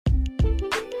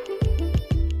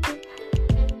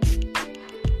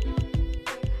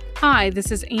Hi,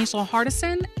 this is Angela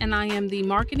Hardison, and I am the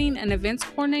Marketing and Events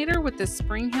Coordinator with the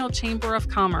Spring Hill Chamber of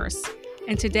Commerce.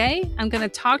 And today I'm going to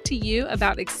talk to you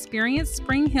about Experience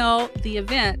Spring Hill, the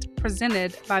event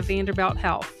presented by Vanderbilt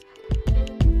Health.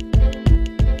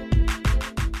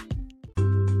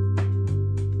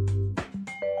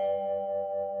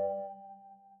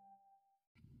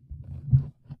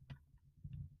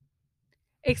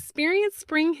 Experience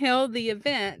Spring Hill, the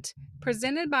event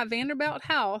presented by Vanderbilt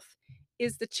Health,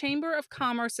 is the Chamber of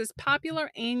Commerce's popular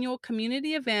annual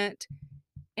community event,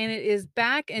 and it is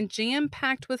back and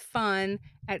jam-packed with fun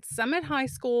at Summit High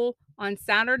School on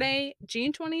Saturday,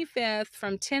 June 25th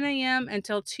from 10 a.m.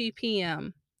 until 2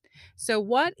 p.m. So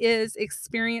what is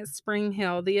Experience Spring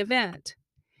Hill, the event?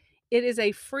 It is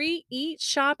a free eat,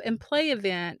 shop, and play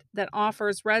event that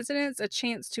offers residents a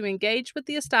chance to engage with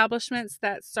the establishments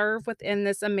that serve within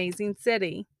this amazing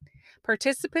city.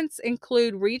 Participants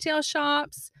include retail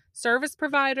shops, service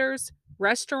providers,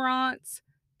 restaurants,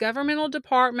 governmental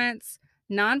departments,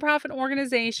 nonprofit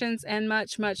organizations, and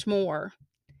much, much more.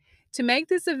 To make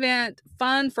this event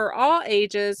fun for all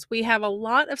ages, we have a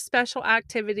lot of special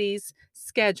activities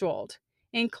scheduled,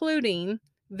 including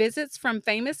visits from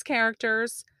famous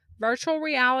characters, virtual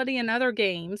reality and other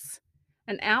games,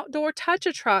 an outdoor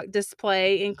touch-a-truck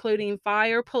display including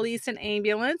fire, police, and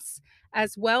ambulance,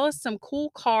 as well as some cool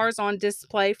cars on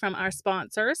display from our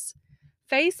sponsors,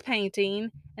 face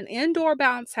painting, an indoor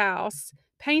bounce house,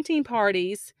 painting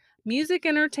parties, music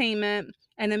entertainment,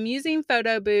 an amusing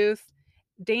photo booth,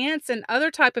 dance and other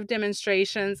type of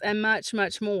demonstrations, and much,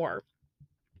 much more.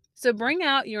 So bring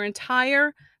out your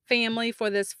entire family for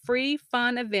this free,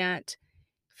 fun event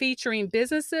featuring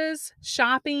businesses,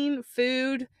 shopping,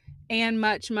 food, and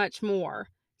much, much more.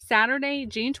 Saturday,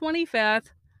 June 25th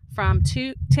from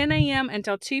 10 a.m.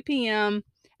 until 2 p.m.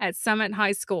 at Summit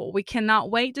High School. We cannot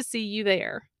wait to see you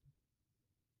there.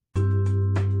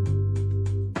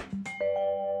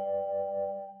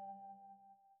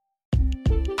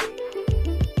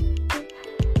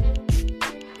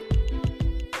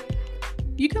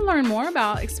 You can learn more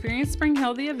about Experience Spring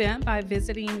Hill, the event, by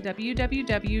visiting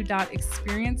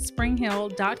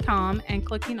www.experiencespringhill.com and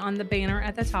clicking on the banner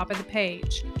at the top of the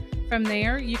page. From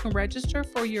there, you can register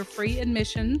for your free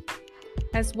admission,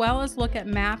 as well as look at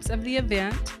maps of the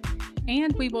event,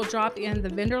 and we will drop in the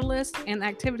vendor list and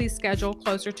activity schedule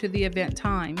closer to the event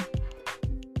time.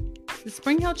 The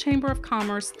Spring Hill Chamber of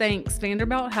Commerce thanks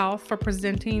Vanderbilt Health for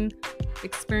presenting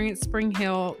Experience Spring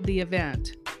Hill, the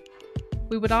event.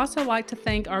 We would also like to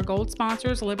thank our gold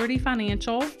sponsors, Liberty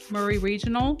Financial, Murray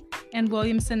Regional, and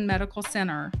Williamson Medical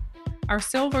Center. Our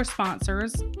silver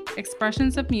sponsors,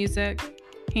 Expressions of Music,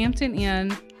 Hampton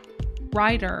Inn,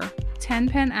 Ryder, 10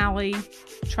 Penn Alley,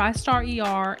 TriStar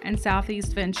ER, and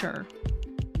Southeast Venture,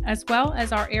 as well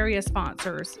as our area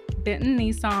sponsors, Benton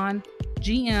Nissan,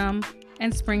 GM,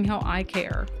 and Spring Hill Eye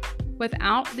Care.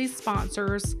 Without these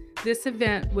sponsors, this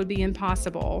event would be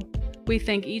impossible. We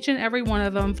thank each and every one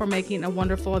of them for making a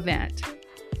wonderful event.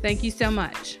 Thank you so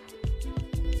much.